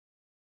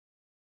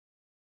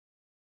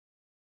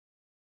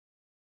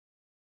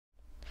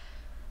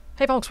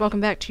Hey folks, welcome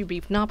back to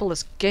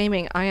Beefgnawpolis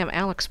Gaming. I am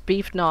Alex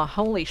Beefgnaw.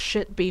 Holy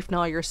shit,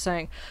 Beefgnaw, you're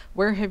saying,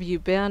 where have you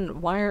been?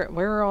 Where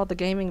are all the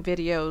gaming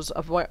videos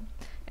of what?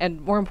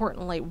 And more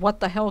importantly, what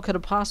the hell could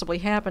have possibly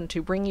happened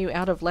to bring you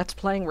out of Let's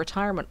Playing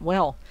retirement?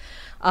 Well,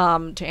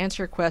 to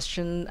answer your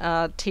question,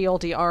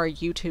 TLDR,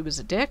 YouTube is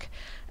a dick.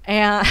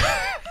 And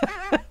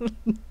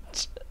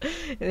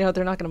you know,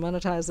 they're not going to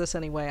monetize this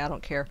anyway. I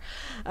don't care.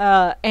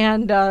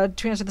 And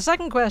to answer the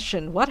second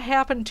question, what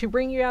happened to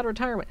bring you out of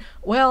retirement?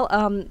 Well,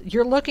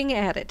 you're looking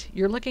at it.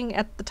 You're looking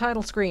at the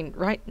title screen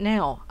right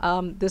now.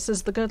 This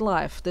is The Good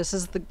Life. This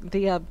is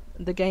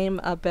the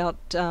game about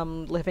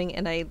living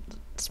in a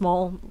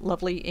small,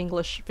 lovely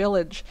English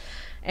village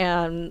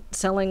and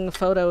selling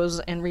photos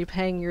and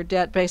repaying your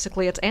debt.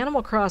 Basically, it's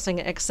Animal Crossing,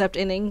 except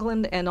in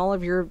England, and all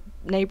of your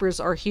neighbors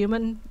are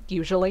human,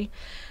 usually,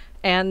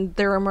 and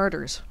there are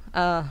murders.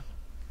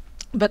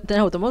 But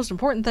no, the most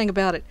important thing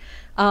about it,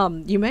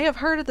 you may have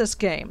heard of this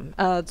game.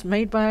 It's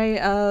made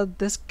by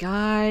this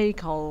guy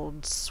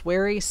called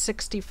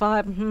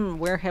Swery65.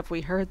 Where have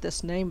we heard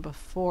this name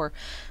before?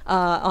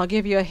 I'll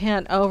give you a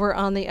hint. Over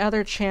on the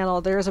other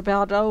channel, there's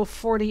about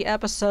 40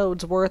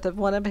 episodes worth of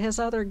one of his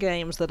other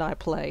games that I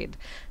played.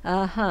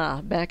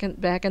 Back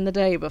in the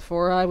day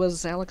before I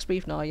was Alex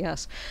Beefgnaw,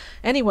 yes.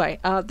 Anyway,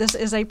 this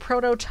is a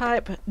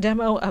prototype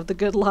demo of The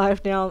Good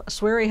Life. Now,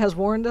 Swery has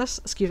warned us.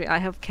 Excuse me, I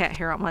have cat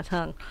hair on my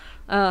tongue.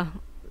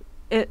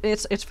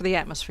 It's for the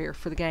atmosphere,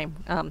 for the game.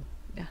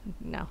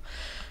 No.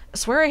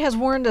 Swery has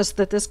warned us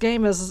that this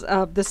game is,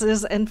 this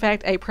is in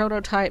fact a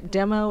prototype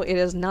demo. It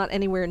is not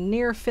anywhere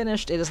near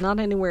finished. It is not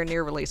anywhere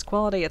near release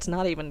quality. It's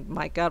not even,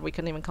 my god, we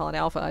couldn't even call it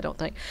alpha, I don't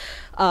think.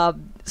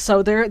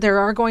 So there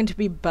are going to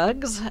be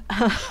bugs,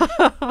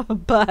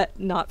 but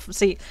not,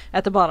 see,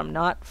 at the bottom,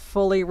 not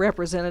fully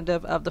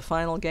representative of the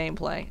final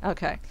gameplay.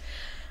 Okay.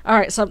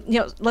 Alright, so,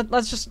 you know,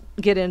 let's just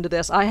get into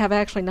this. I have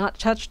actually not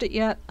touched it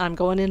yet. I'm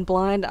going in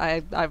blind.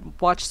 I've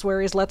watched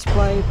Swery's Let's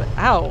Play, but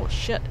ow,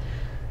 shit.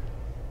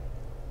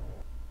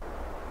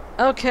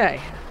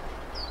 Okay.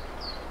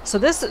 So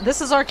this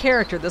is our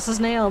character. This is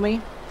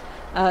Naomi.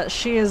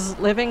 She is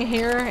living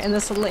here in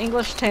this little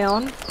English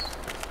town.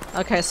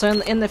 Okay, so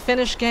in the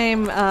finished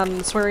game,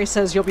 Swery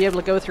says you'll be able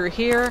to go through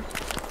here.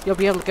 You'll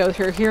be able to go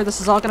through here.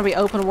 This is all going to be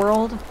open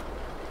world.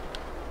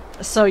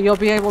 So you'll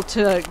be able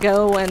to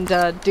go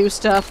and do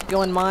stuff,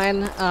 go and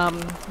mine.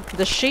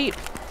 The sheep,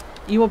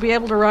 you will be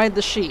able to ride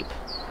the sheep.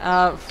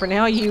 For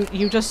now,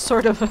 you just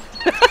sort of...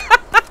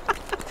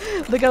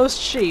 the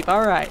ghost sheep,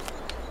 alright.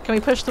 Can we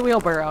push the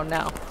wheelbarrow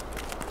now?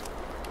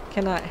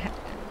 Can I...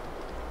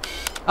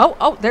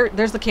 Oh,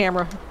 there's the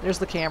camera. There's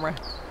the camera.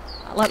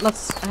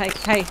 Let's...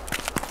 Hey,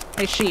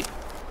 sheep.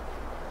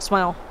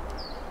 Smile.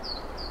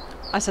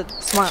 I said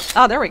smile.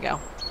 Oh, there we go.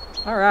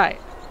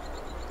 Alright.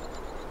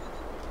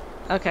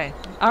 Okay.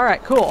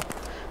 Alright, cool.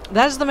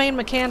 That is the main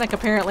mechanic,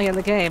 apparently, in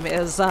the game,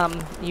 is,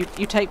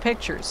 you take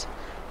pictures.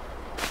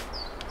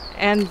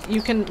 And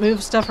you can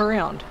move stuff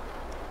around.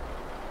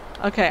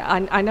 Okay,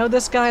 I know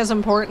this guy is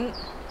important.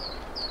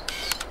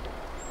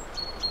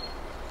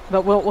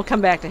 But we'll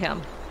come back to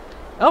him.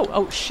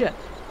 Oh, shit.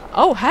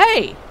 Oh,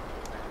 hey!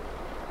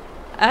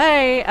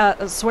 Hey,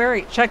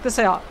 Swery, check this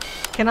out.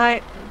 Can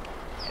I...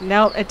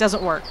 No, it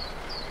doesn't work.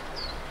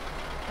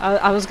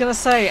 I was gonna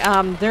say,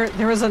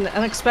 there was an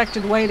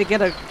unexpected way to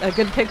get a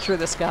good picture of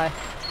this guy.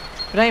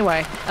 But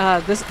anyway,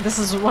 this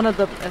is one of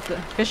the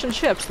fish and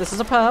chips. This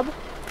is a pub.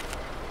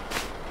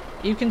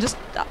 You can just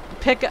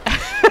pick a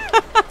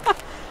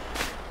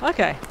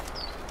Okay.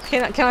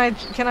 Can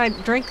I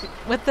drink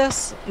with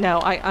this? No,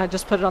 I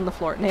just put it on the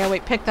floor. Naomi,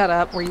 pick that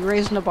up. Were you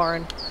raised in a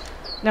barn?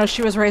 No,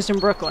 she was raised in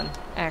Brooklyn,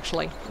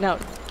 actually. No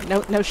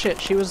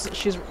shit.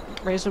 She's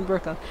raised in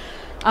Brooklyn.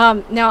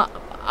 Now,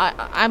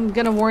 I'm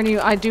gonna warn you,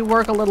 I do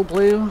work a little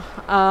blue.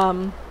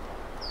 I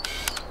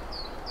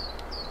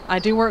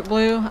do work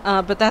blue,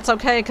 but that's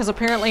okay, because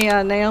apparently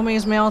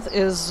Naomi's mouth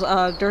is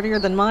dirtier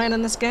than mine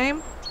in this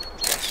game.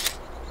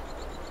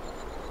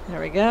 There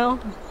we go.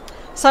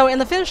 So in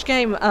the finished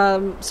game,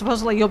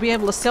 supposedly you'll be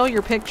able to sell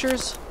your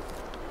pictures.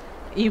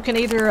 You can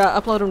either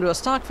upload them to a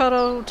stock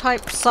photo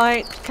type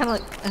site, kind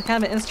of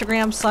an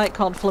Instagram site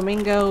called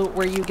Flamingo,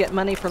 where you get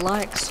money for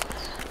likes,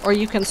 or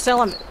you can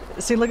sell them.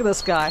 See, look at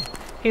this guy.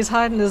 He's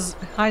hiding his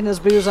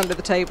booze under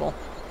the table.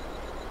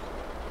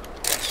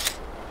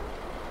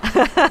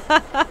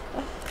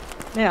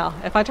 Now,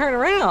 if I turn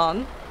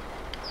around,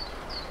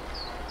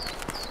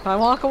 if I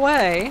walk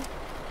away,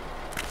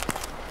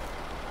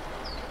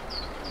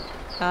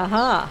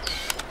 so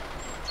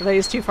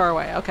he's too far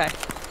away. Okay.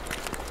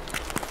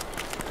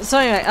 So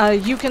anyway,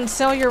 you can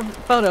sell your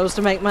photos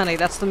to make money.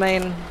 That's the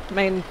main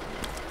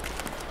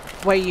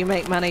way you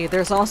make money.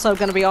 There's also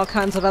going to be all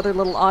kinds of other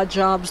little odd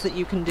jobs that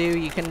you can do.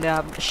 You can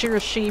shear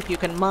sheep, you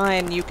can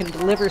mine, you can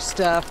deliver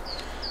stuff.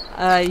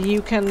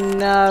 You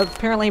can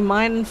apparently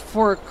mine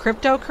for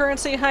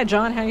cryptocurrency. Hi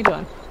John, how you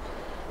doing?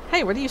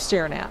 Hey, what are you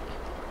staring at?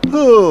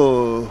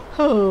 Oh,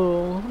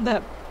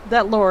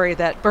 that lorry,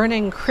 that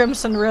burning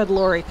crimson red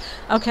lorry.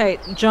 Okay,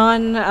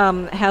 John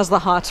has the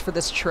hots for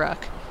this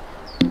truck.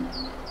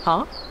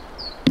 Huh?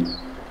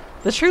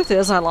 The truth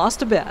is, I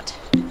lost a bet.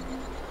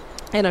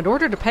 And in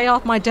order to pay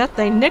off my debt,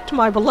 they nicked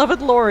my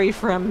beloved Lori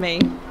from me.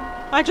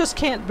 I just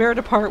can't bear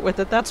to part with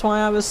it, that's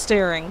why I was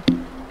staring.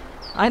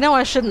 I know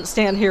I shouldn't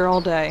stand here all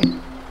day,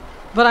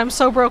 but I'm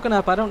so broken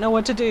up I don't know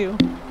what to do.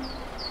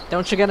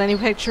 Don't you got any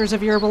pictures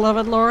of your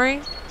beloved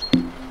Lori?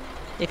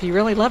 If you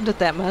really loved it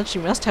that much,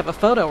 you must have a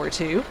photo or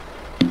two.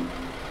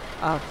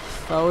 A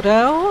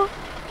photo?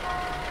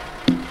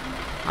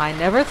 I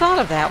never thought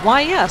of that.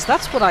 Why, yes,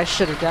 that's what I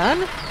should have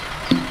done.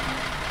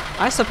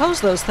 I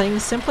suppose those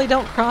things simply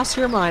don't cross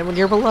your mind when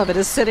your beloved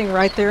is sitting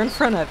right there in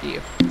front of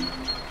you.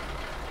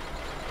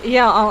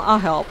 Yeah, I'll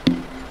help.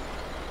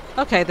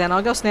 Okay, then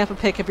I'll go snap a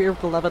pic of your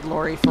beloved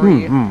Lori for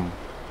you.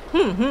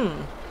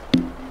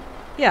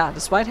 Yeah,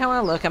 despite how I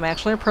look, I'm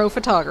actually a pro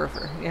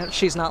photographer. Yeah,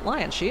 she's not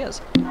lying, she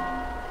is.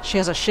 She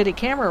has a shitty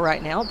camera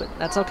right now, but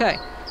that's okay.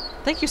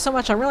 Thank you so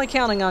much, I'm really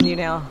counting on you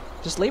now.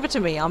 Just leave it to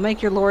me. I'll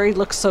make your Lori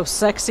look so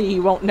sexy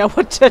you won't know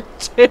what to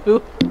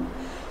do.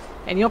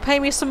 And you'll pay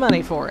me some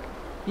money for it.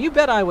 You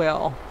bet I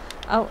will.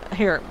 Oh,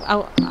 here.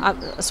 Oh,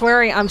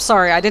 Sweary, I'm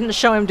sorry. I didn't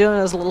show him doing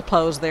his little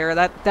pose there.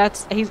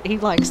 He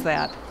likes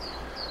that.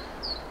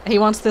 He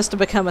wants this to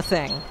become a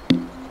thing.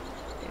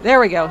 There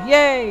we go.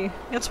 Yay!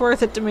 It's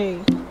worth it to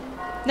me.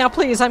 Now,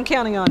 please, I'm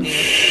counting on you.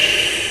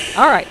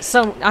 Alright,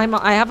 so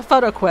I have a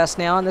photo quest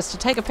now, and it's to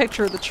take a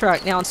picture of the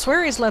truck. Now, in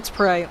Sweary's Let's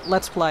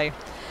Play,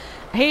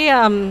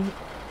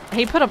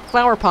 he put a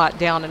flower pot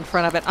down in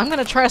front of it. I'm going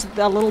to try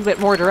a little bit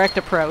more direct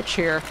approach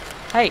here.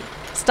 Hey,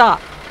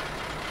 stop.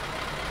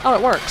 Oh,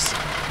 it works.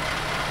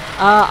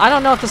 I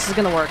don't know if this is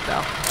going to work,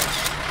 though.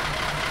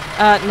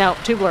 No,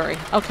 too blurry.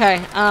 Okay,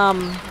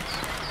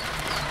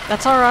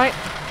 that's alright.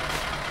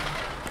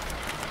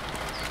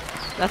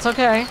 That's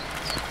okay.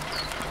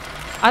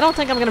 I don't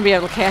think I'm going to be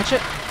able to catch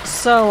it,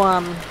 so,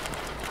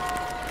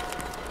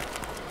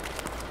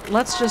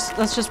 let's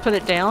just put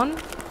it down.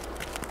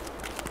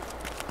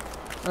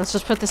 Let's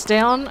just put this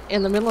down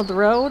in the middle of the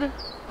road.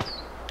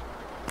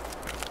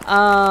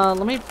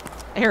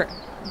 Here,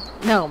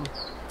 Gnome.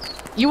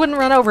 You wouldn't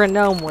run over a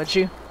gnome, would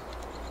you?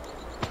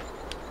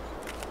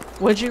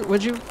 Would you?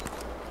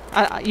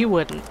 You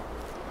wouldn't.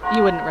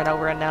 You wouldn't run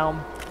over a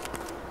gnome.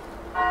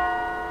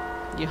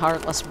 You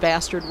heartless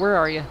bastard, where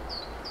are you?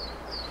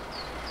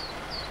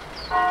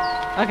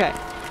 Okay.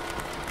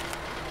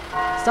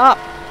 Stop!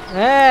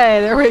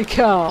 Hey, there we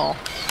go!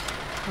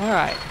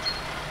 Alright.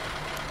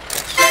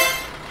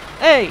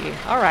 Hey!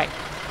 Alright.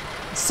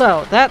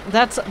 So,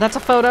 that's a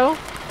photo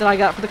that I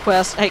got for the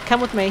quest. Hey, come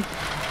with me.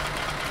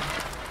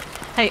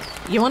 Hey,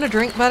 you want a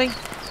drink, buddy?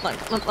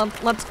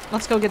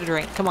 Let's go get a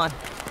drink. Come on.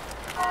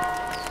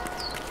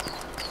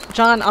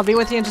 John, I'll be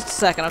with you in just a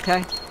second,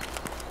 okay?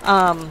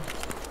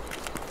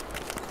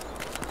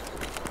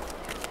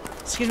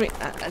 Excuse me.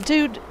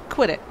 Dude,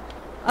 quit it.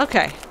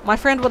 Okay, my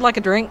friend would like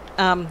a drink.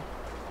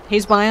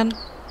 He's buying.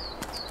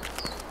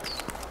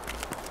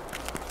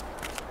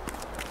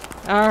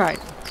 Alright.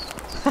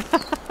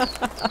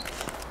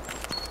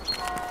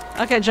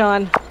 Okay,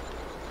 John.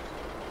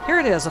 Here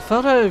it is, a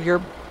photo of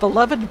your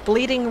beloved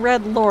bleeding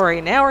red Lori.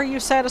 Now are you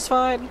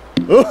satisfied?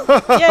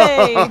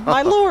 Yay!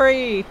 My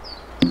Lori!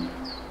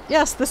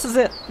 Yes, this is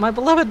it. My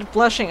beloved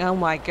blushing... Oh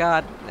my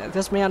god.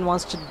 This man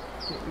wants to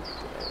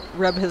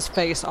rub his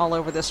face all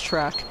over this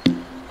truck.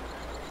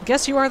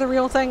 Guess you are the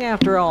real thing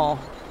after all.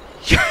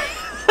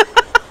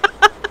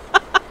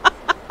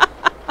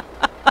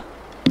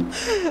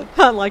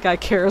 Not like I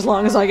care as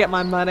long as I get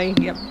my money.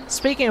 Yep.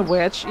 Speaking of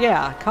which,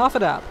 yeah, cough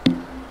it up.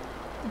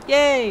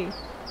 Yay!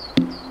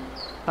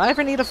 If I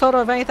ever need a photo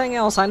of anything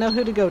else, I know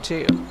who to go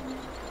to.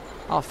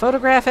 I'll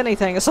photograph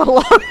anything so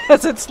long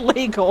as it's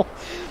legal.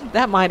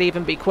 That might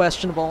even be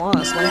questionable,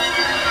 honestly.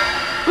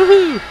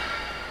 Woohoo!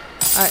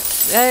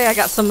 Alright, hey, I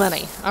got some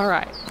money.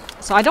 Alright.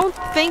 So I don't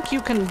think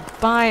you can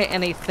buy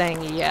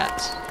anything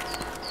yet.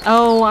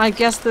 Oh, I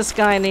guess this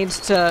guy needs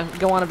to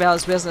go on about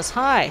his business.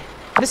 Hi,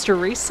 Mr.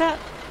 Reset?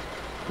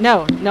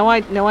 No, I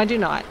do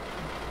not.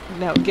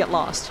 No, get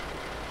lost.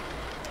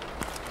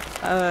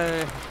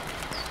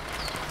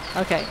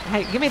 Okay,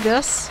 hey, give me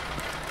this.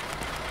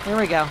 There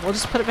we go. We'll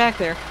just put it back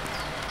there.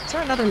 Is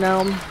there another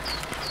gnome?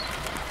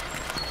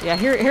 Yeah,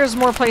 here's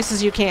more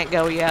places you can't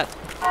go yet.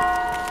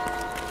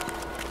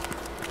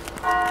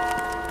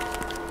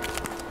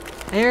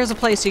 Here's a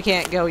place you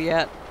can't go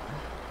yet.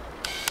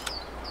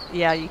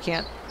 Yeah, you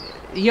can't.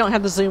 You don't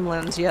have the zoom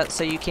lens yet,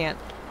 so you can't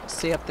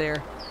see up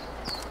there.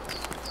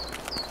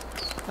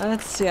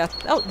 Let's see.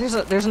 Oh,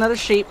 there's another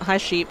sheep. Hi,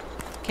 sheep.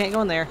 Can't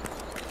go in there.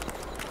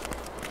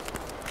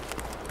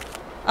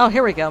 Oh,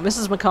 here we go.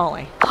 Mrs.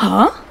 Macaulay.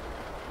 Huh?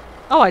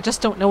 Oh, I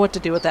just don't know what to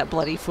do with that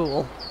bloody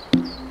fool.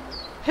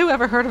 Who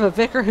ever heard of a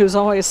vicar who's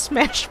always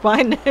smashed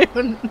by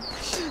noon?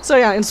 So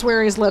yeah, in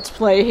Sweary's Let's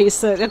Play, he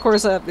said, of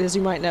course, as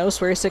you might know,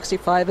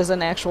 Sweary65 is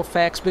an actual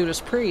facts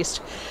Buddhist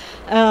priest.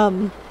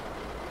 It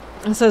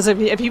says,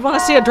 if you want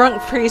to see a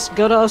drunk priest,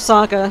 go to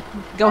Osaka,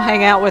 go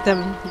hang out with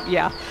him.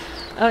 Yeah.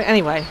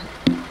 Anyway.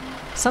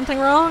 Something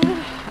wrong?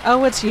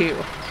 Oh, it's you.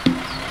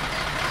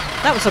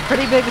 That was a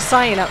pretty big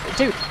sign.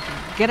 Dude,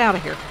 get out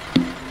of here.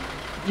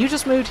 You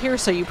just moved here,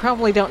 so you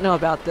probably don't know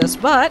about this,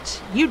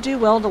 but you do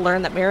well to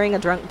learn that marrying a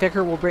drunk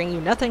vicar will bring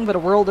you nothing but a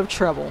world of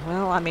trouble.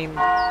 Well, I mean,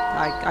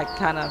 I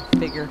kind of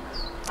figure.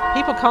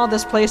 People call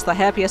this place the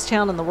happiest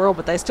town in the world,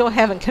 but they still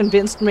haven't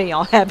convinced me,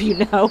 I'll have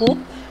you know.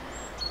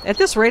 At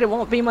this rate, it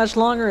won't be much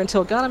longer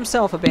until God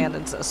himself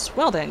abandons us.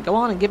 Well then, go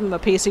on and give him a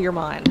piece of your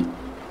mind.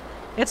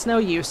 It's no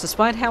use.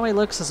 Despite how he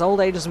looks, his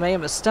old age has made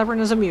him as stubborn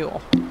as a mule.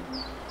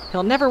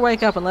 He'll never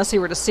wake up unless he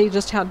were to see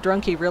just how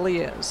drunk he really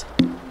is.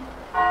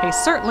 He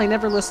certainly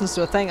never listens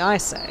to a thing I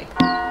say.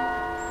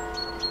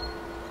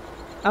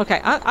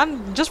 Okay,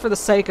 I'm just for the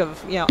sake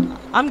of, you know,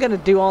 I'm gonna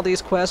do all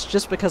these quests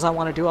just because I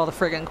want to do all the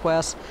friggin'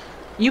 quests.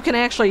 You can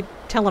actually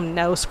tell them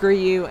no, screw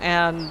you,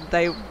 and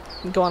they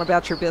go on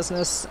about your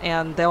business,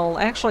 and they'll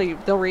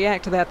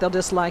react to that, they'll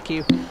dislike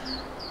you.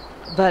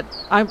 But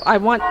I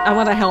want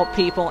to help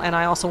people, and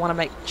I also want to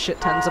make shit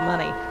tons of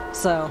money.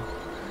 So,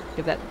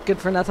 give that good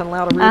for nothing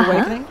loud a rude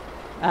awakening.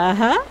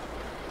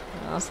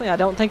 Honestly, I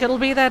don't think it'll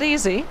be that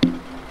easy.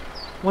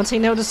 Once he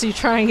notices you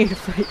trying,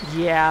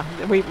 yeah,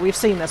 we've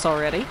seen this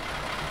already.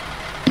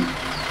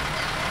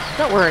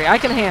 Don't worry, I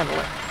can handle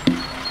it.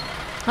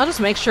 I'll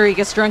just make sure he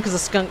gets drunk as a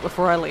skunk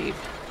before I leave.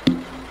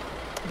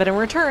 But in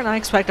return, I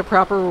expect a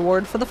proper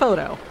reward for the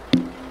photo.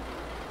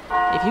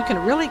 If you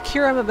can really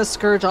cure him of his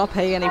scourge, I'll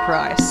pay any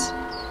price.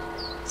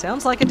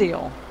 Sounds like a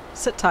deal.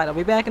 Sit tight, I'll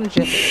be back in a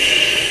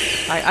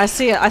jiffy. I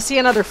see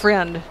another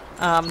friend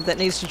that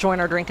needs to join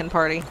our drinking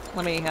party.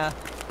 Let me,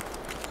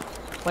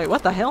 wait,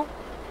 what the hell?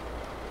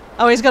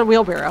 Oh, he's got a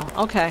wheelbarrow.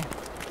 Okay.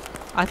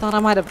 I thought I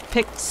might have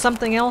picked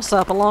something else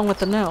up along with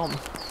the gnome.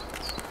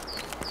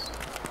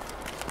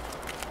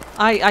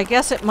 I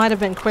guess it might have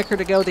been quicker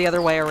to go the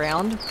other way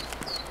around.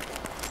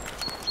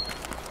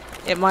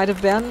 It might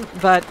have been,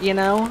 but, you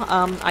know,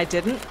 I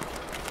didn't.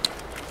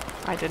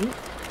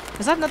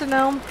 Is that another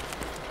gnome?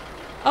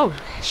 Oh,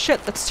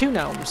 shit, that's two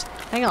gnomes.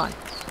 Hang on.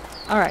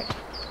 Alright,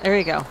 there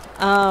you go.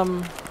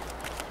 Come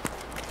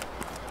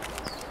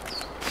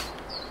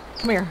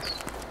here.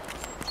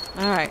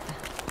 Alright.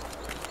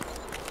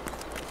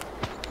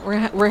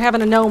 We're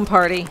having a gnome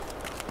party.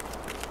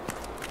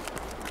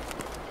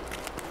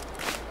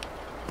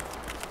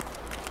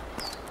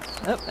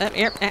 Oh,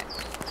 here.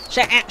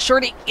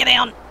 Shorty, get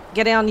down!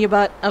 Get down, you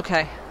butt.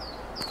 Okay.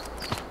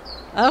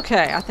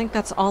 Okay, I think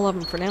that's all of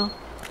them for now.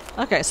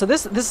 Okay, so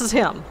this is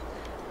him.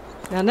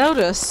 Now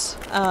notice,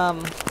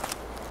 as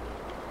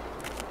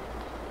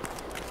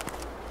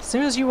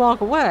soon as you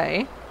walk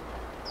away,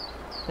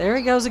 there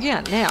he goes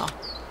again. Now,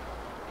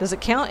 does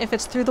it count if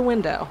it's through the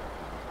window?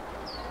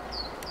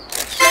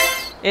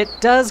 It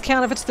does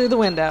count if it's through the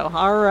window.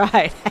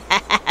 Alright.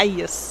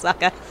 You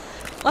sucker.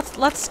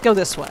 Let's go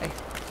this way.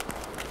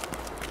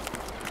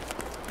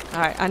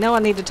 Alright, I know I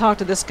need to talk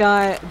to this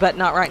guy, but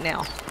not right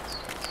now.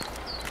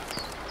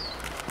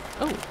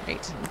 Oh,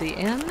 wait. The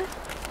inn?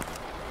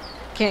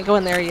 Can't go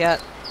in there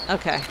yet.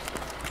 Okay.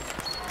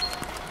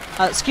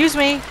 Excuse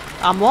me.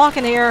 I'm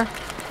walking here.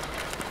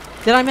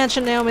 Did I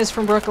mention Naomi's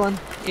from Brooklyn?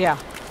 Yeah.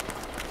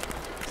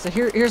 So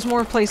here's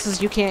more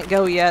places you can't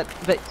go yet,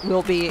 but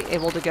we'll be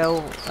able to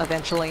go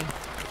eventually.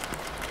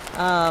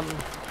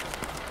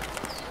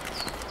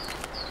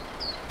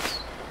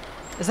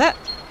 Is that...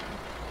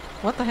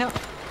 What the hell?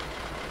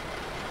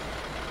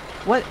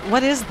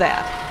 What is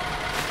that?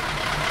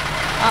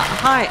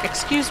 Hi,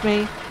 excuse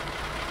me.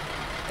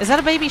 Is that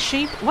a baby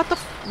sheep? What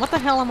the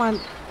hell am I...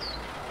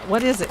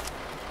 What is it?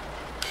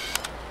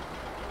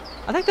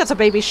 I think that's a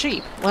baby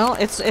sheep. Well,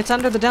 it's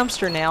under the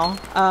dumpster now.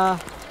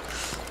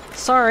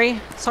 Sorry,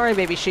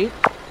 baby sheep.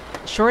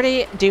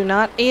 Shorty, do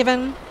not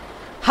even...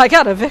 I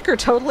got a vicar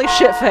totally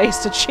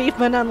shit-faced.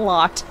 Achievement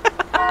unlocked.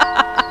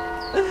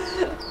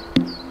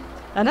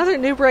 Another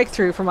new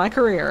breakthrough for my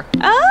career.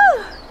 Oh!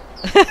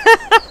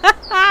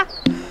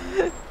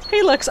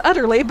 He looks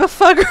utterly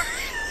befuggered.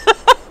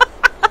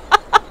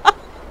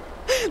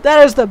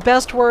 That is the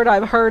best word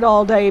I've heard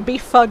all day.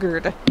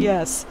 Befuggered.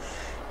 Yes.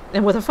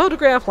 And with a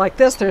photograph like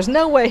this, there's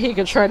no way he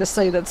could try to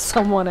say that's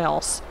someone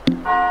else.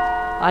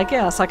 I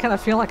guess. I kind of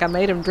feel like I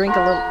made him drink a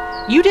little...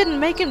 You didn't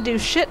make him do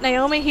shit,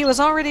 Naomi. He was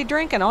already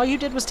drinking. All you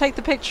did was take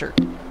the picture.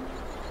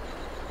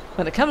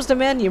 When it comes to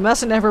men, you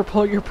mustn't ever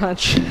pull your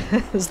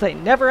punches. They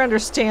never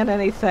understand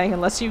anything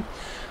unless you...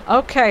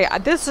 Okay,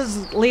 this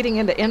is leading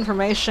into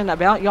information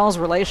about y'all's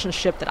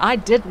relationship that I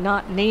did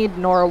not need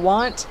nor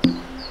want.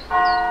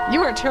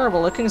 You aren't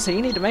terrible looking, so you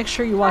need to make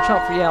sure you watch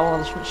out for... Yeah,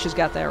 well, she's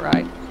got that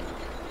right.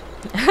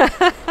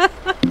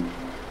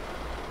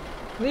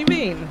 What do you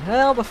mean?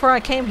 Well, before I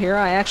came here,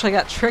 I actually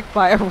got tricked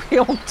by a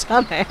real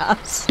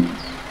dumbass.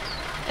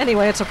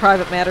 Anyway, it's a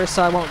private matter,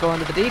 so I won't go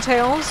into the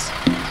details.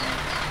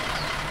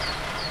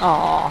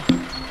 Aw.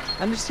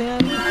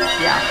 Understand?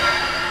 Yeah.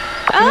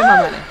 Give me my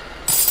money.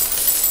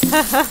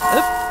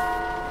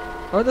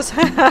 Or this...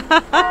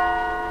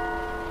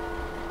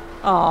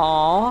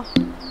 Aww.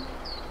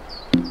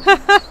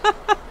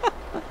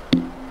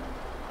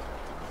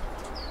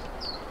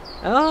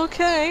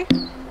 Okay.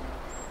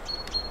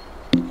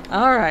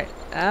 Alright.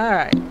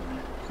 Alright.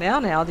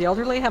 Now, the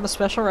elderly have a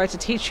special right to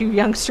teach you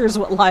youngsters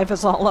what life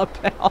is all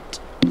about.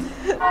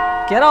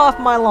 Get off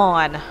my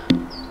lawn.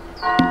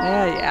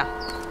 Yeah.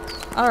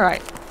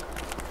 Alright.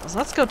 So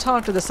let's go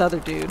talk to this other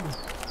dude.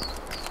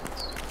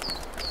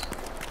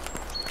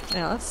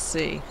 Now, let's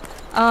see.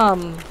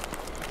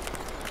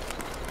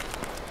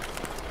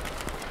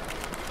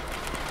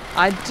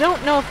 I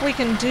don't know if we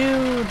can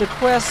do the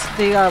quest,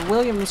 the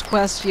Williams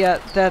quest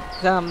yet that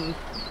I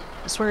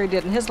swear he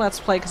did in his Let's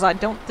Play, because I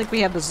don't think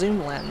we have the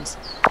zoom lens.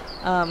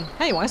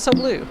 Hey, why so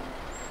blue?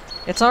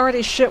 It's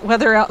already shit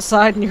weather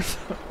outside and you're...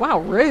 Wow,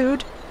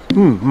 rude.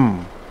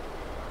 Mm-hmm.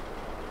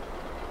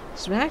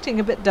 She's been acting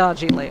a bit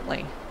dodgy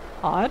lately.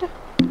 Odd.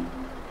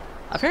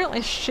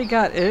 Apparently she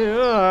got...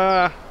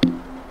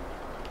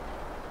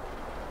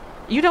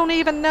 You don't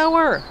even know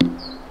her.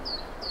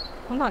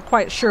 I'm not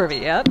quite sure of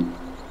it yet.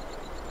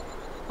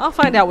 I'll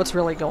find out what's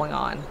really going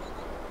on.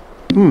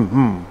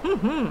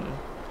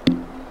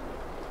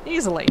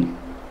 Easily.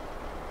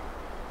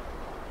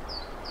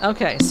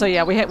 Okay, so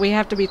yeah, we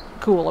have to be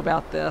cool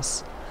about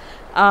this.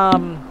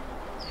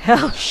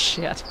 Hell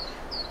shit.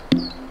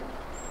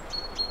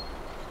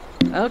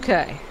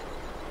 Okay.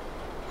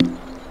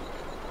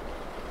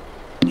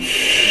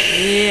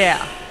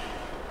 Yeah.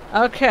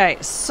 Okay,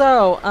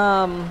 so,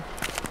 oh,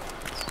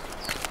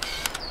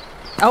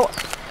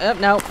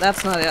 nope,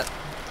 that's not it.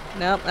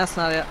 Nope, that's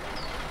not it.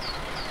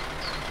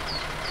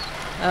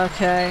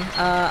 Okay,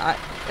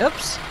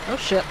 oops. Oh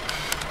shit.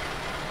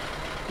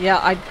 Yeah,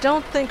 I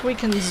don't think we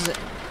can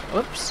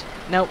whoops.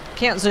 Nope,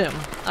 can't zoom.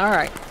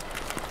 Alright.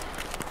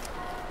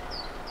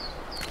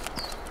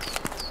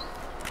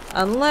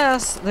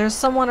 Unless there's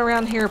someone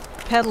around here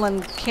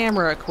peddling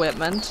camera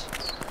equipment.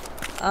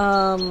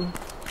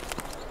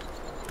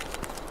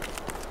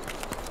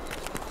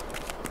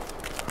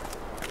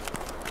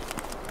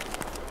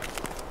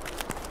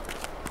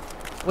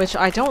 Which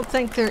I don't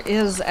think there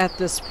is at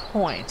this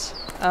point.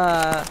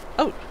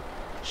 Oh,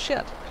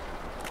 shit.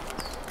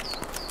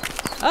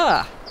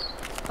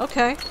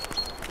 Okay.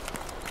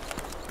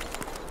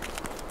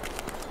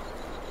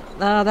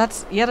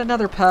 That's yet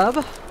another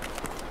pub.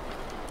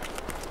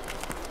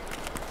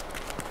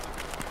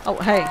 Oh,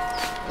 hey.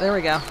 There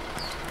we go.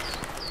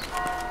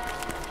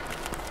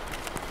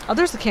 Oh,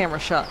 there's the camera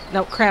shop.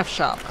 No, craft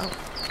shop. Oh,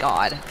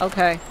 God.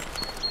 Okay.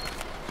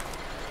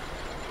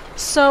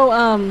 So,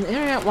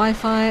 internet,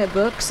 Wi-Fi,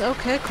 books.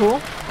 Okay,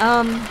 cool.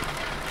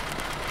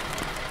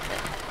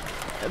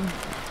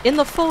 In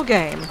the full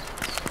game,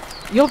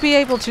 you'll be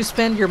able to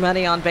spend your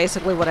money on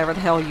basically whatever the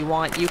hell you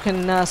want. You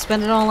can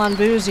spend it all on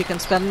booze, you can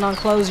spend it on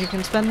clothes, you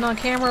can spend it on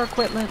camera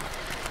equipment,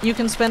 you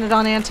can spend it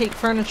on antique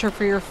furniture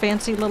for your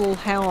fancy little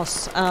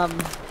house.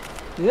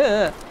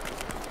 Yeah.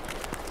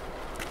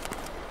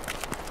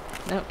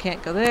 No,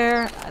 can't go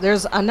there.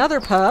 There's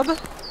another pub.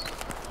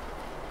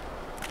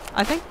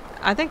 I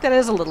think that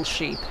is a little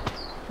sheep.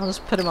 I'll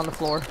just put him on the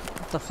floor.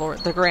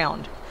 The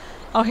ground.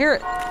 Oh, here,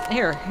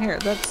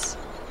 that's...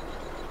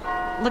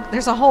 Look,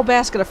 there's a whole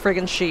basket of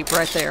friggin' sheep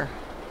right there.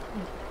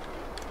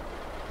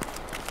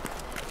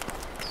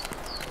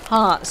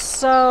 Huh,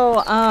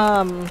 so,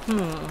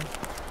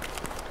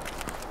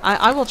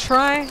 I will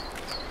try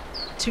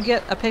to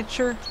get a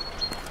picture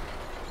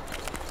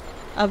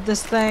of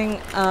this thing,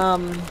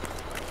 but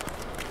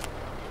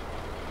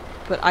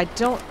I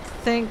don't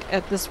think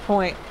at this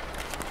point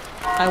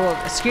I will...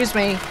 Excuse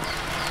me.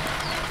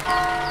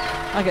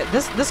 Okay,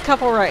 this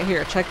couple right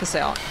here, check this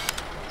out.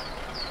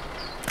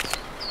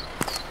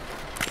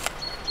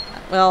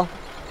 Well,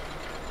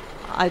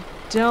 I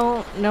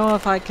don't know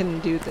if I can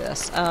do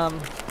this.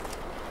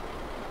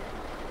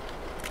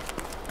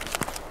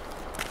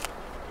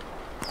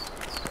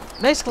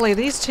 Basically,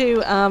 these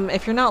two,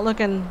 if you're not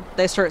looking,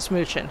 they start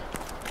smooching.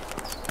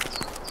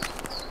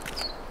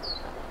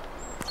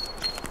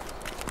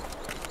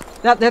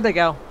 There they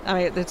go. I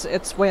mean,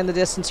 it's way in the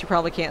distance. You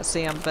probably can't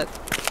see them, but...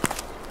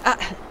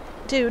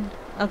 dude.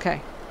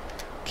 Okay.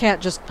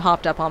 Cat just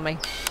hopped up on me.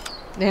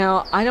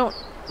 Now, I don't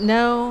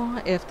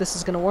know if this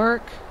is gonna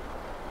work.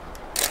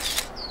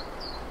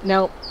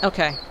 Nope.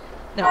 Okay.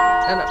 No.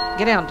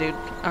 Get down, dude.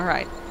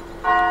 Alright.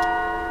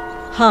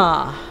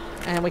 Huh.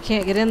 And we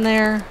can't get in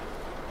there.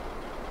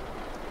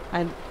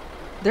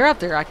 They're up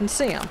there. I can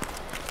see them.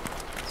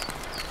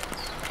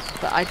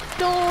 But I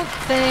don't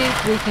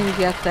think we can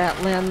get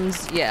that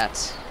lens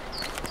yet.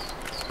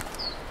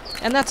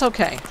 And that's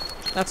okay.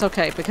 That's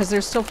okay, because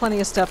there's still plenty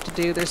of stuff to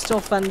do. There's still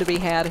fun to be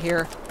had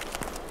here.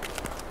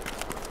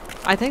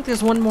 I think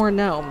there's one more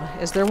gnome.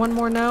 Is there one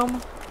more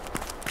gnome?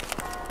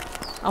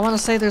 I want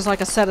to say there's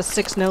like a set of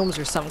 6 gnomes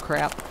or some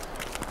crap.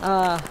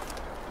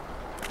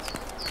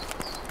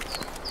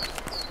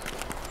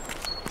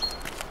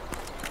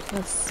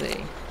 Let's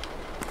see.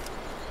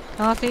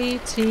 Coffee,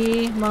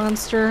 tea,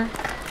 monster.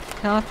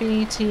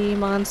 Coffee, tea,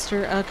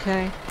 monster.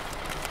 Okay.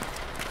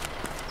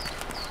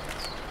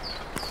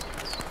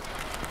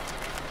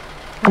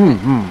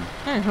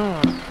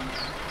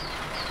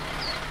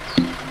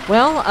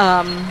 Well,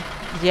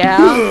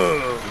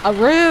 yeah.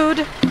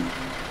 Rude.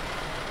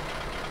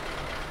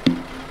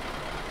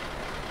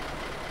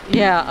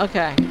 Yeah,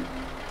 okay.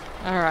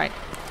 Alright.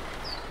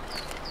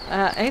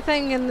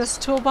 Anything in this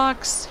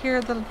toolbox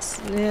here that's...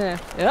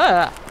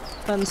 yeah.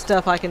 Fun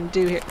stuff I can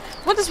do here.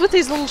 What is with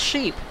these little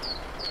sheep?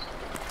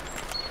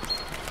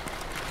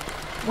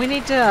 We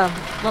need to...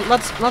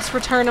 let's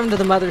return them to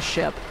the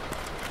mothership.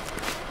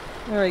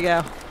 There we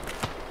go.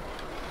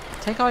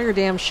 Take all your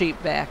damn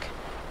sheep back.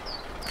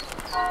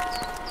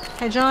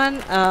 Hey, John,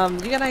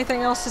 you got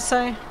anything else to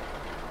say?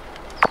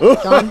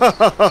 John?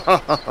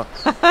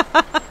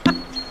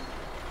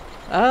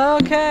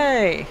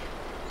 Okay.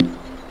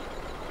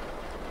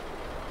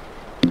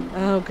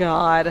 Oh,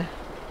 God.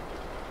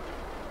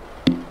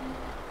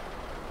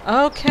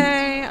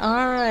 Okay,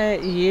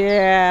 alright,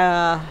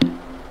 yeah.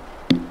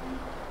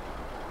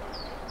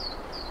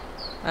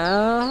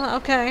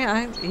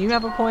 Okay, you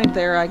have a point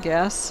there, I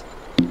guess.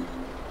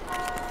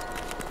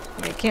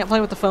 You can't play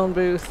with the phone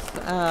booth.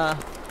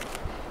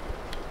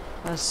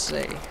 Let's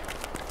see.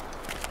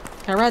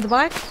 Can I ride the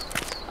bike?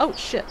 Oh,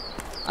 shit.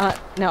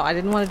 No, I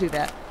didn't want to do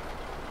that.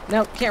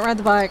 Nope, can't ride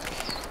the bike.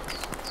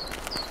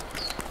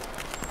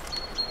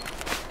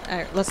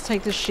 Alright, let's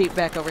take this sheep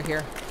back over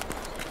here.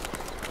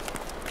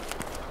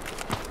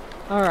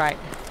 Alright.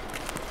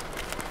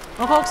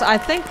 Well, folks, I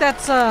think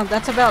that's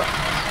about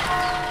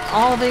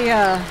all the,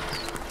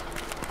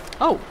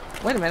 Oh,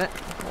 wait a minute.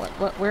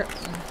 Where?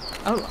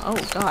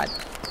 Oh, God.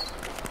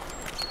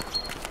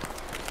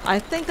 I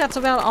think that's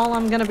about all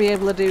I'm going to be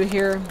able to do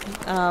here,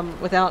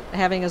 without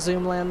having a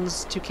zoom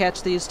lens to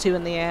catch these two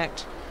in the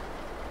act.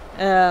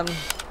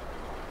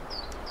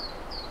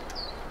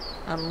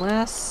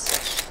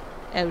 Unless...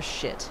 oh,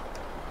 shit.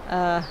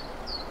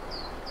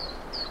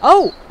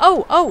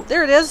 Oh,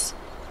 there it is!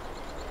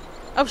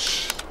 Oh,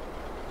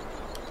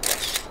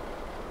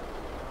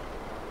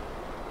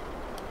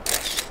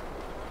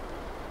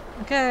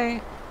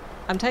 okay.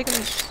 I'm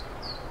taking...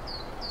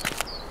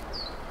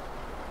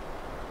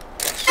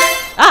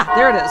 ah,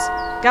 there it is.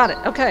 Got it.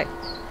 Okay.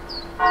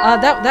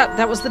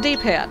 That was the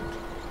D-pad.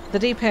 The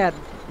D-pad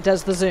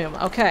does the zoom.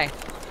 Okay.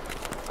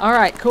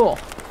 Alright, cool.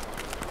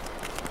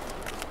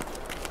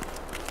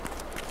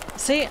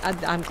 See,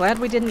 I'm glad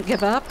we didn't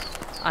give up.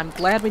 I'm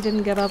glad we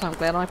didn't give up. I'm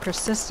glad I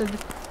persisted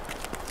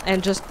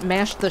and just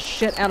mashed the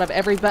shit out of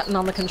every button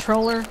on the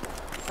controller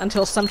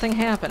until something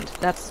happened.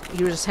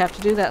 You just have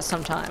to do that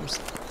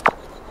sometimes.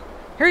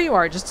 Here you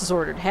are, just as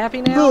ordered.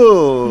 Happy now?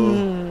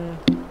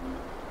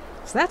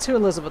 So that's who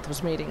Elizabeth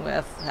was meeting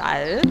with.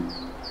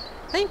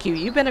 Thank you.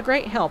 You've been a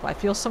great help. I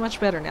feel so much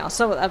better now.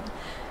 So,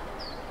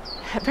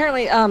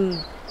 apparently,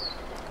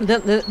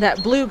 that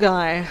blue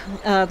guy,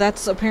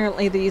 that's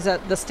apparently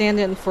the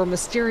stand-in for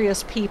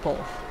mysterious people.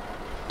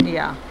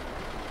 Yeah.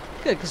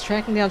 Good, because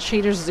tracking down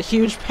cheaters is a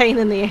huge pain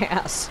in the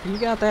ass. You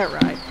got that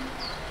right.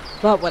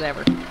 But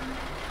whatever.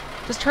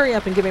 Just hurry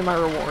up and give me my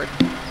reward.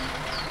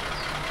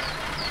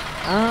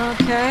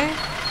 Okay.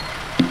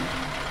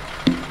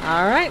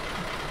 Alright.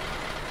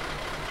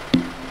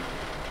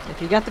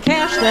 If you got the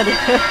cash, that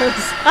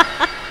is.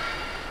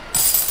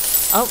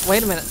 Oh,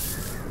 wait a minute.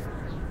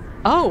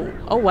 Oh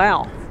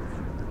wow.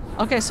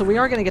 Okay, so we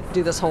are going to get to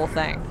do this whole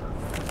thing.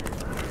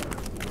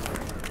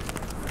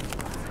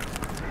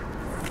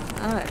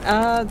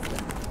 Alright,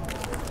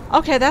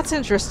 okay, that's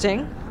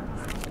interesting.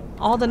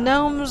 All the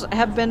gnomes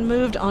have been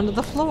moved onto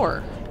the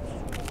floor.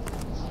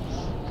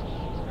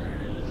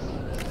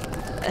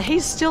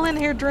 He's still in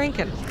here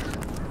drinking.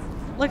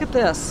 Look at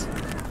this.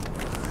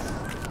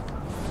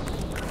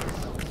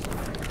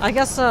 I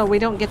guess we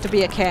don't get to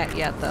be a cat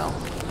yet, though.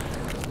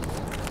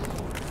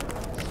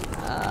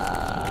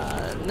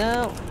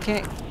 No,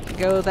 can't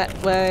go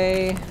that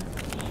way.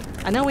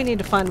 I know we need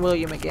to find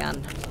William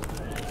again.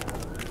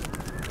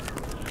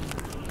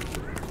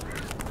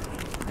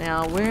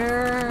 Now,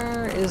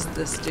 where is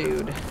this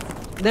dude?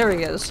 There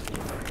he is.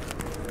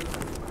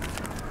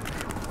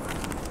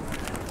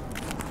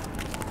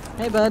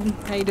 Hey, bud.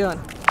 How you doing?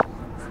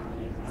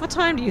 What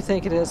time do you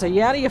think it is? Are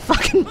you out of your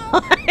fucking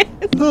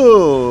mind?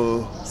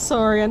 Oh.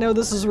 Sorry, I know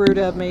this is rude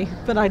of me,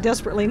 but I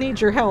desperately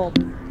need your help.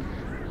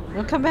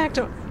 Well, come back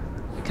to...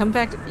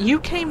 You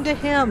came to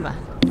him!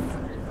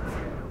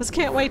 This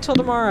can't wait till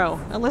tomorrow.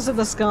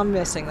 Elizabeth's gone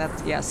missing.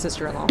 That's... yeah,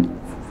 sister-in-law.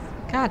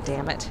 God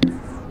damn it.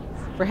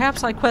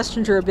 Perhaps I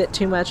questioned her a bit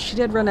too much. She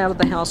did run out of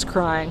the house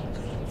crying.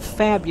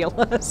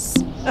 Fabulous.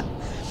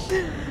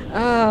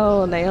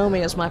 Oh,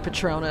 Naomi is my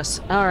Patronus.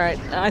 Alright,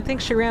 I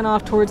think she ran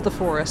off towards the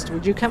forest.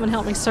 Would you come and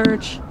help me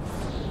search?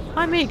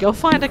 Why me? Go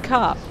find a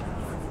cop.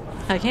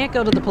 I can't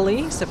go to the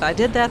police. If I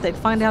did that, they'd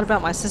find out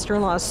about my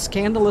sister-in-law's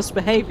scandalous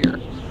behavior.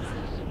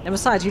 And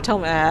besides, you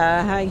told me...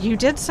 you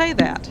did say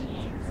that.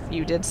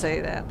 You did say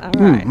that.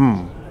 Alright.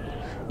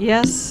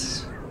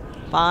 Yes.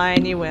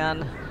 Fine, you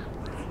win.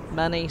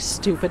 Money,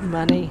 stupid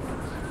money.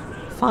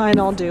 Fine,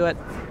 I'll do it.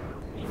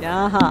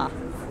 Uh-huh.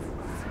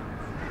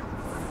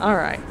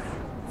 Alright.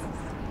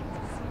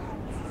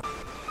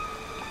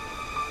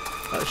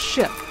 Oh,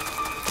 shit.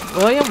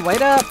 William,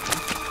 wait up!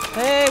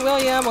 Hey,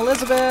 William,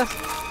 Elizabeth!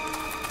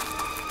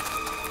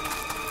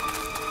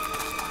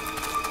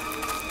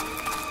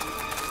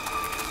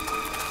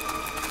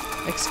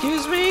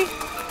 Excuse me?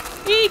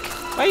 Eek!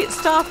 Wait,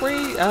 stop,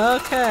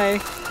 okay.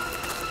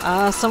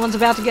 Someone's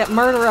about to get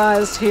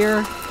murderized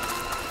here.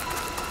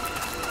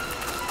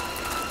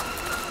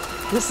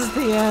 This is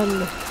the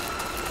end.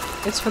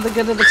 It's for the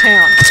good of the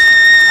town.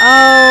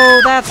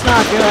 Oh, that's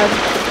not good.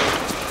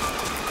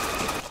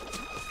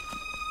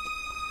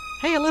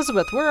 Hey,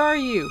 Elizabeth, where are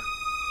you?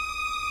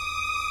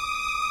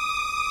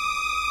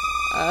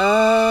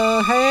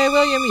 Hey,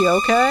 William, you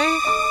okay?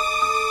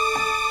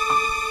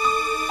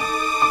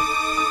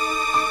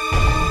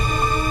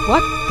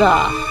 What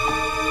the?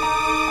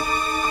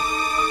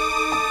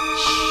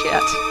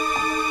 Shit.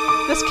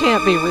 This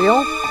can't be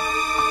real.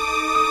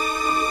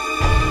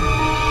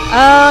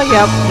 Oh,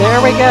 yep,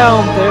 there we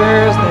go.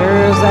 There's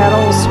that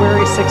old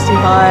sweary 65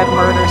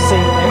 murder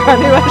scene there.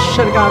 I knew I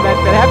should have gone back,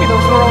 but happy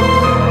those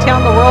town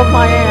the world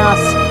my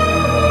ass.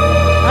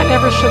 I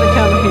never should have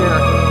come here.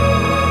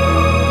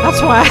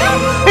 That's why I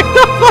like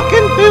the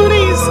fucking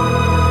boonies.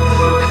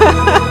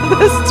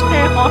 This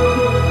town.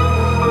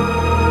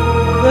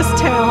 This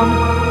town.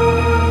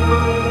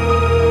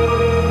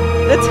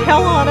 It's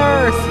hell on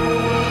earth.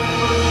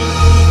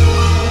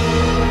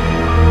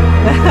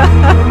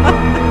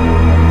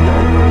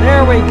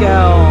 There we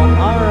go.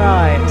 All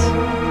right.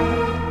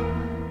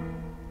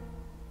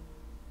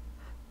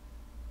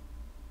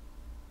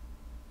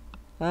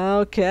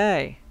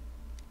 Okay.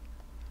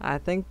 I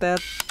think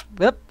that...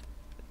 Yep.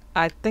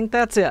 I think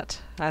that's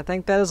it. I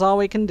think that is all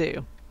we can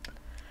do.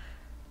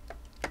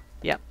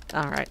 Yep.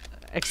 All right.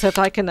 Except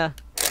I can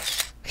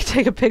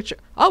take a picture.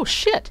 Oh,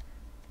 shit.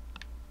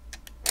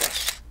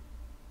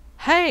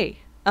 Hey.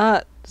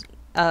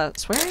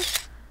 Swearing?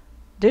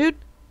 Dude?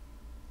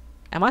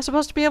 Am I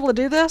supposed to be able to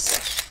do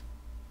this?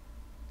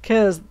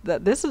 Because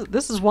this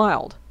is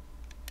wild.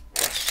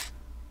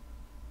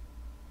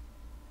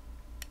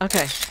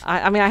 Okay,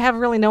 I mean I have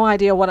really no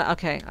idea what.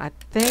 Okay, I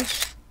think.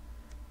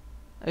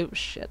 Oh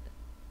shit.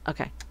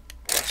 Okay.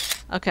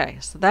 Okay,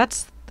 so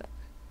that's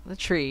the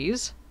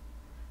trees.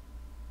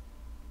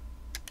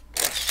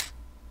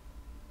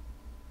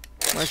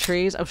 More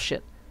trees. Oh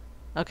shit.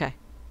 Okay.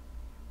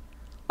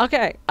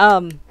 Okay.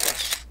 That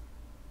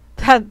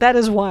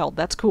is wild.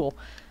 That's cool.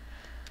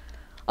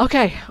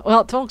 Okay,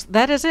 well, folks,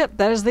 that is it.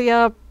 That is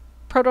the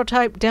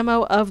prototype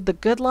demo of The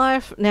Good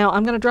Life. Now,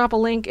 I'm going to drop a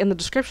link in the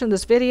description of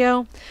this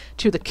video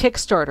to the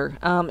Kickstarter.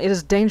 It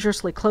is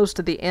dangerously close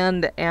to the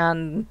end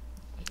and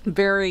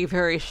very,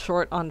 very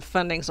short on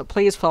funding. So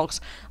please,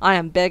 folks, I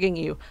am begging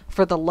you,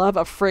 for the love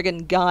of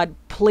friggin' God,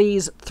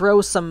 please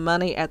throw some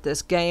money at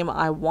this game.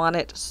 I want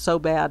it so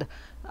bad.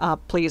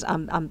 Please,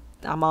 I'm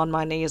on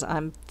my knees.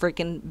 I'm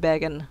freaking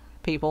begging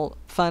people,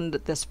 fund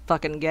this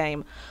fucking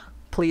game.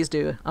 Please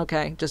do.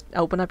 Okay, just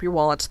open up your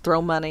wallets,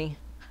 throw money.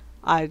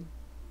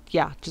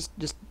 Yeah, just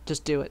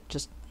do it.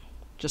 Just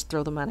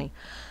throw the money.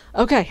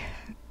 Okay,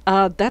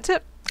 that's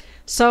it.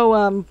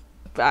 So,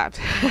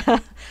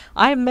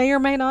 I may or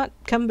may not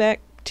come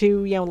back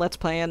to, Let's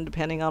Playing,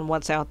 depending on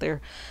what's out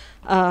there.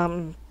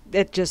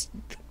 This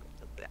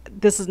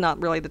is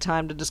not really the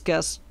time to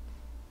discuss,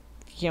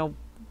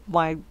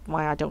 why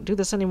I don't do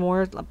this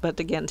anymore. But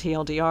again,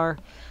 TLDR,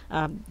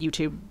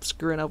 YouTube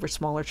screwing over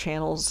smaller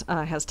channels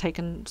has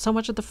taken so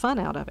much of the fun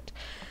out of it.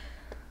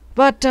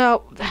 But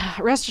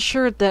rest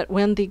assured that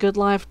when The Good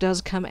Life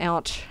does come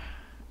out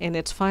in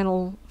its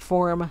final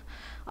form,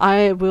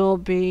 I will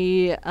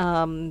be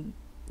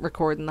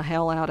recording the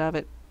hell out of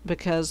it,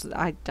 because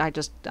I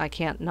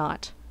can't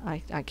not.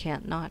 I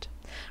can't not.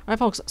 Alright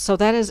folks, so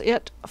that is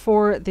it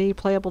for the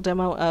playable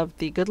demo of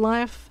The Good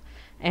Life,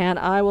 and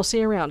I will see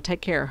you around. Take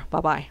care.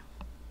 Bye-bye.